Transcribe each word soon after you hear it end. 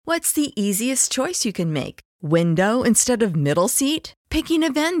What's the easiest choice you can make? Window instead of middle seat? Picking a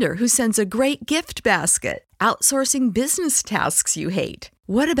vendor who sends a great gift basket? Outsourcing business tasks you hate?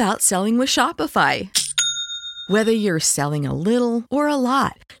 What about selling with Shopify? Whether you're selling a little or a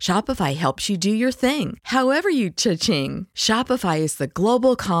lot, Shopify helps you do your thing, however you cha-ching. Shopify is the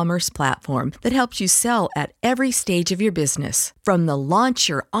global commerce platform that helps you sell at every stage of your business. From the launch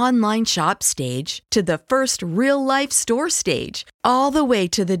your online shop stage to the first real-life store stage, all the way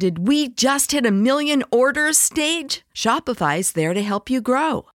to the did we just hit a million orders stage. Shopify's there to help you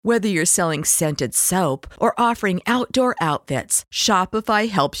grow. Whether you're selling scented soap or offering outdoor outfits, Shopify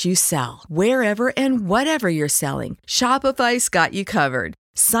helps you sell. Wherever and whatever you're selling, Shopify's got you covered.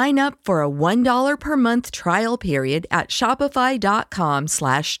 Sign up for a $1 per month trial period at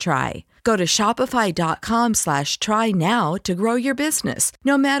shopify.com/try. Go to shopify.com/try now to grow your business,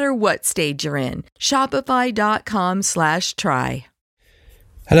 no matter what stage you're in. Shopify.com/try.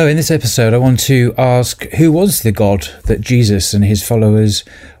 Hello, in this episode I want to ask, who was the God that Jesus and his followers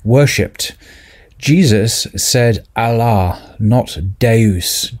worshipped? Jesus said Allah, not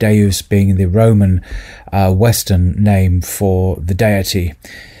Deus, Deus being the Roman Western name for the deity.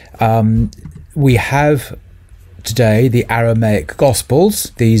 We have today the Aramaic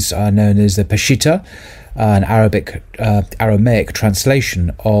Gospels. These are known as the Peshitta, an Aramaic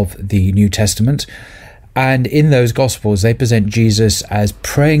translation of the New Testament. And in those Gospels, they present Jesus as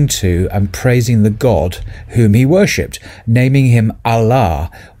praying to and praising the God whom he worshipped, naming him Allah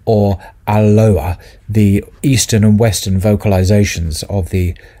or Aloha, the Eastern and Western vocalizations of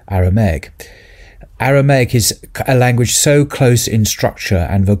the Aramaic. Aramaic is a language so close in structure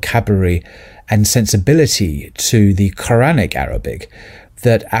and vocabulary and sensibility to the Quranic Arabic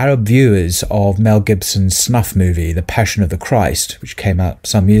that Arab viewers of Mel Gibson's snuff movie, The Passion of the Christ, which came out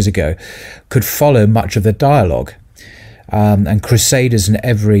some years ago, could follow much of the dialogue. And crusaders in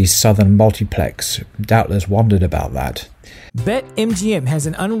every southern multiplex doubtless wondered about that. BetMGM has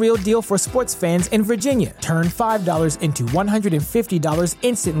an unreal deal for sports fans in Virginia. Turn $5 into $150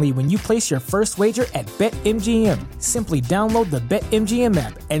 instantly when you place your first wager at BetMGM. Simply download the BetMGM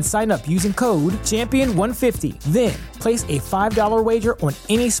app and sign up using code Champion150. Then, place a $5 wager on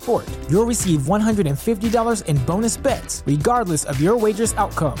any sport. You'll receive $150 in bonus bets, regardless of your wager's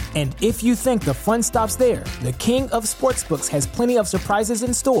outcome. And if you think the fun stops there, the King of Sportsbooks has plenty of surprises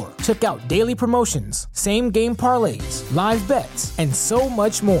in store. Check out daily promotions, same-game parlays, live bets, and so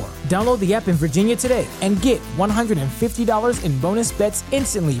much more. Download the app in Virginia today and get $150 in bonus bets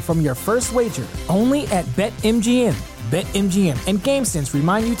instantly from your first wager. Only at BetMGM. BetMGM and GameSense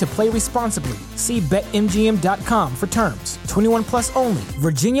remind you to play responsibly. See BetMGM.com for terms. 21 plus only.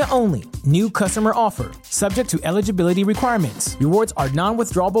 Virginia only. New customer offer. Subject to eligibility requirements. Rewards are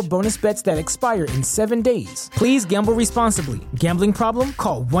non-withdrawable bonus bets that expire in 7 days. Please gamble responsibly. Gambling problem?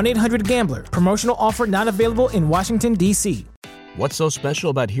 Call 1-800-GAMBLER. Promotional offer not available in Washington, D.C. What's so special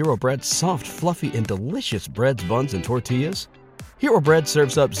about Hero Bread's soft, fluffy, and delicious breads, buns, and tortillas? Hero Bread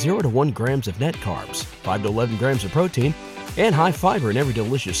serves up 0 to 1 grams of net carbs, 5 to 11 grams of protein, and high fiber in every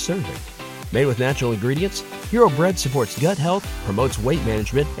delicious serving. Made with natural ingredients, Hero Bread supports gut health, promotes weight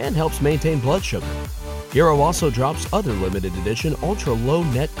management, and helps maintain blood sugar. Hero also drops other limited edition ultra-low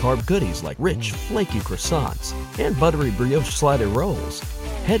net carb goodies like rich, flaky croissants and buttery brioche slider rolls.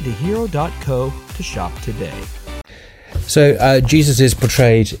 Head to hero.co to shop today. So Jesus is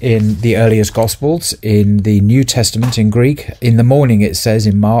portrayed in the earliest Gospels, in the New Testament in Greek. In the morning, it says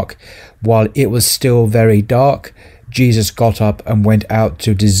in Mark, while it was still very dark, Jesus got up and went out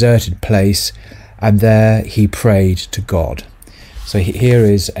to a deserted place, and there he prayed to God. So here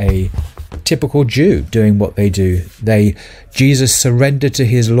is a typical Jew doing what they do. Jesus surrendered to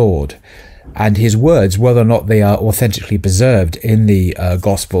his Lord, and his words, whether or not they are authentically preserved in the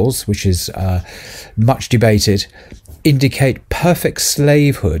Gospels, which is much debated, indicate perfect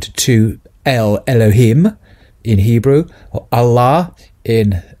slavehood to Elohim in Hebrew, or Allah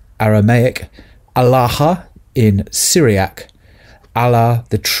in Aramaic, Allah in Syriac, Allah,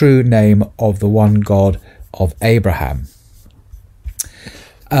 the true name of the one God of Abraham.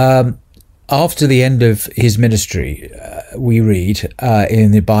 After the end of his ministry, we read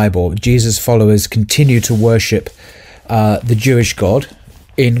in the Bible, Jesus' followers continue to worship the Jewish God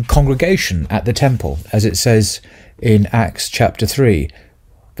in congregation at the temple, as it says in Acts chapter 3,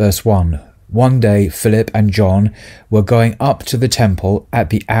 verse 1. One day, Philip and John were going up to the temple at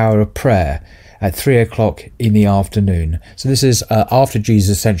the hour of prayer at 3 o'clock in the afternoon. So this is after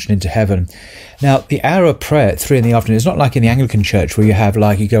Jesus' ascension into heaven. Now, the hour of prayer at 3 in the afternoon is not like in the Anglican church where you have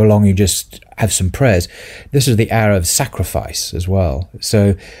you go along, you just have some prayers. This is the hour of sacrifice as well.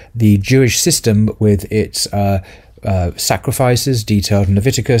 So the Jewish system with its sacrifices detailed in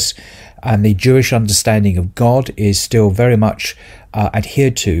Leviticus, and the Jewish understanding of God is still very much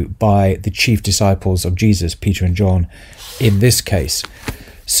adhered to by the chief disciples of Jesus, Peter and John, in this case.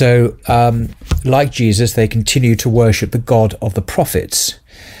 So, like Jesus, they continue to worship the God of the prophets.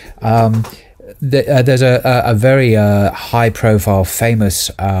 There's a very high-profile,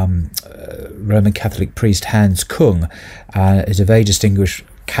 famous Roman Catholic priest, Hans Kung, is a very distinguished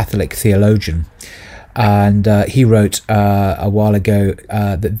Catholic theologian. And he wrote a while ago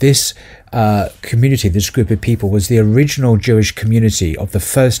that this community, this group of people, was the original Jewish community of the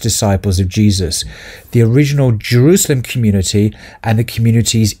first disciples of Jesus, the original Jerusalem community and the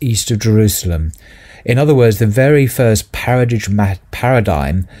communities east of Jerusalem. In other words, the very first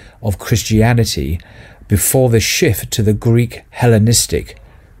paradigm of Christianity before the shift to the Greek Hellenistic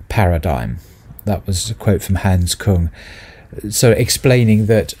paradigm. That was a quote from Hans Kung. So explaining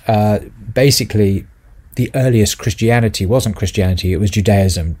that basically the earliest Christianity wasn't Christianity, it was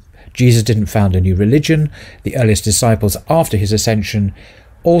Judaism. Jesus didn't found a new religion. The earliest disciples after his ascension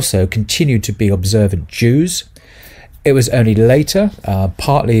also continued to be observant Jews. It was only later,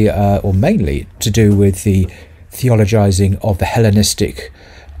 partly or mainly to do with the theologizing of the Hellenistic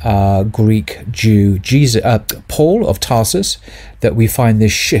Greek Jew Paul of Tarsus, that we find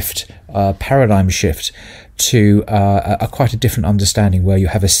this shift, paradigm shift, to quite a different understanding, where you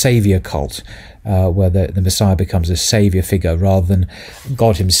have a savior cult, where the Messiah becomes a savior figure rather than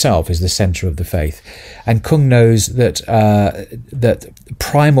God himself is the center of the faith. And Kung knows that that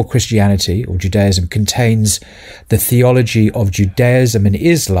primal Christianity or Judaism contains the theology of Judaism and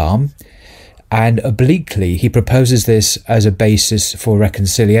Islam, and obliquely he proposes this as a basis for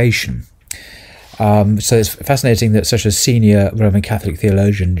reconciliation. So it's fascinating that such a senior Roman Catholic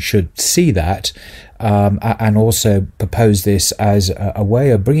theologian should see that, and also propose this as a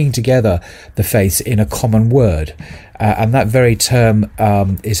way of bringing together the faiths in a common word. And that very term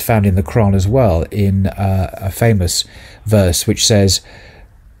is found in the Quran as well, in a famous verse which says,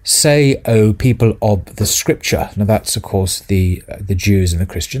 "Say, O people of the Scripture," now that's of course the Jews and the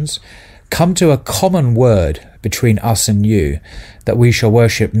Christians, "come to a common word between us and you, that we shall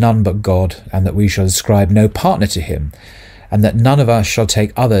worship none but God, and that we shall ascribe no partner to him, and that none of us shall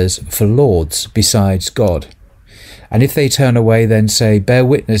take others for lords besides God. And if they turn away, then say, bear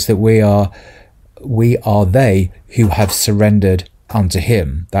witness that we are they who have surrendered unto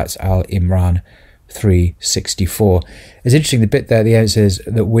him." That's Al-Imran 3:64. It's interesting, the bit there at the end says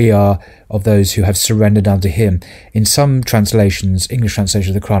that we are of those who have surrendered unto him. In some translations, English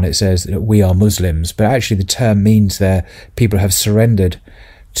translation of the Quran, it says that we are Muslims, but actually the term means there people have surrendered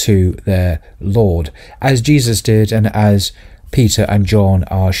to their Lord, as Jesus did and as Peter and John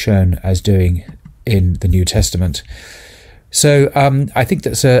are shown as doing in the New Testament. So I think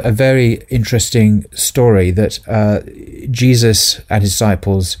that's a very interesting story, that Jesus and his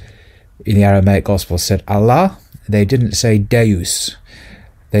disciples in the Aramaic Gospel said Allah. They didn't say Deus.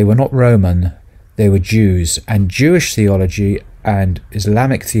 They were not Roman, they were Jews. And Jewish theology and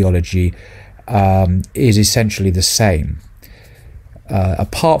Islamic theology is essentially the same.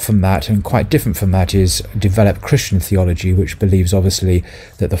 Apart from that, and quite different from that, is developed Christian theology, which believes obviously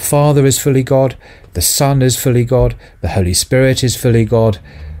that the Father is fully God, the Son is fully God, the Holy Spirit is fully God.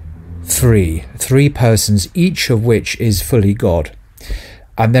 Three persons, each of which is fully God.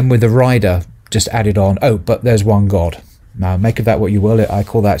 And then with the rider just added on, oh, but there's one God. Now, make of that what you will. I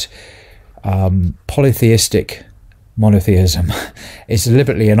call that polytheistic monotheism. It's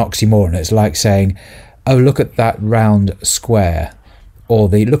deliberately an oxymoron. It's like saying, oh, look at that round square, or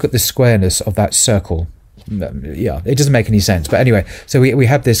look at the squareness of that circle. Yeah, it doesn't make any sense. But anyway, so we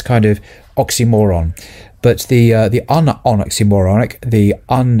have this kind of oxymoron. But the unoxymoronic, the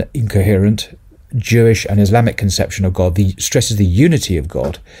unincoherent Jewish and Islamic conception of God, stresses the unity of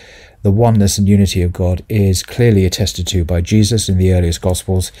God, the oneness and unity of God, is clearly attested to by Jesus in the earliest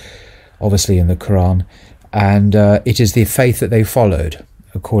Gospels, obviously in the Quran, and it is the faith that they followed.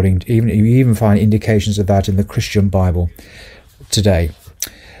 You even find indications of that in the Christian Bible today.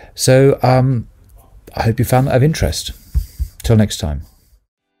 So I hope you found that of interest. Till next time.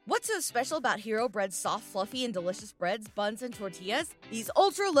 What's so special about Hero Bread's soft, fluffy, and delicious breads, buns, and tortillas? These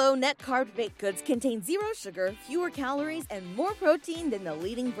ultra-low net-carb baked goods contain zero sugar, fewer calories, and more protein than the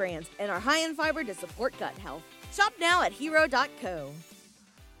leading brands, and are high in fiber to support gut health. Shop now at Hero.co.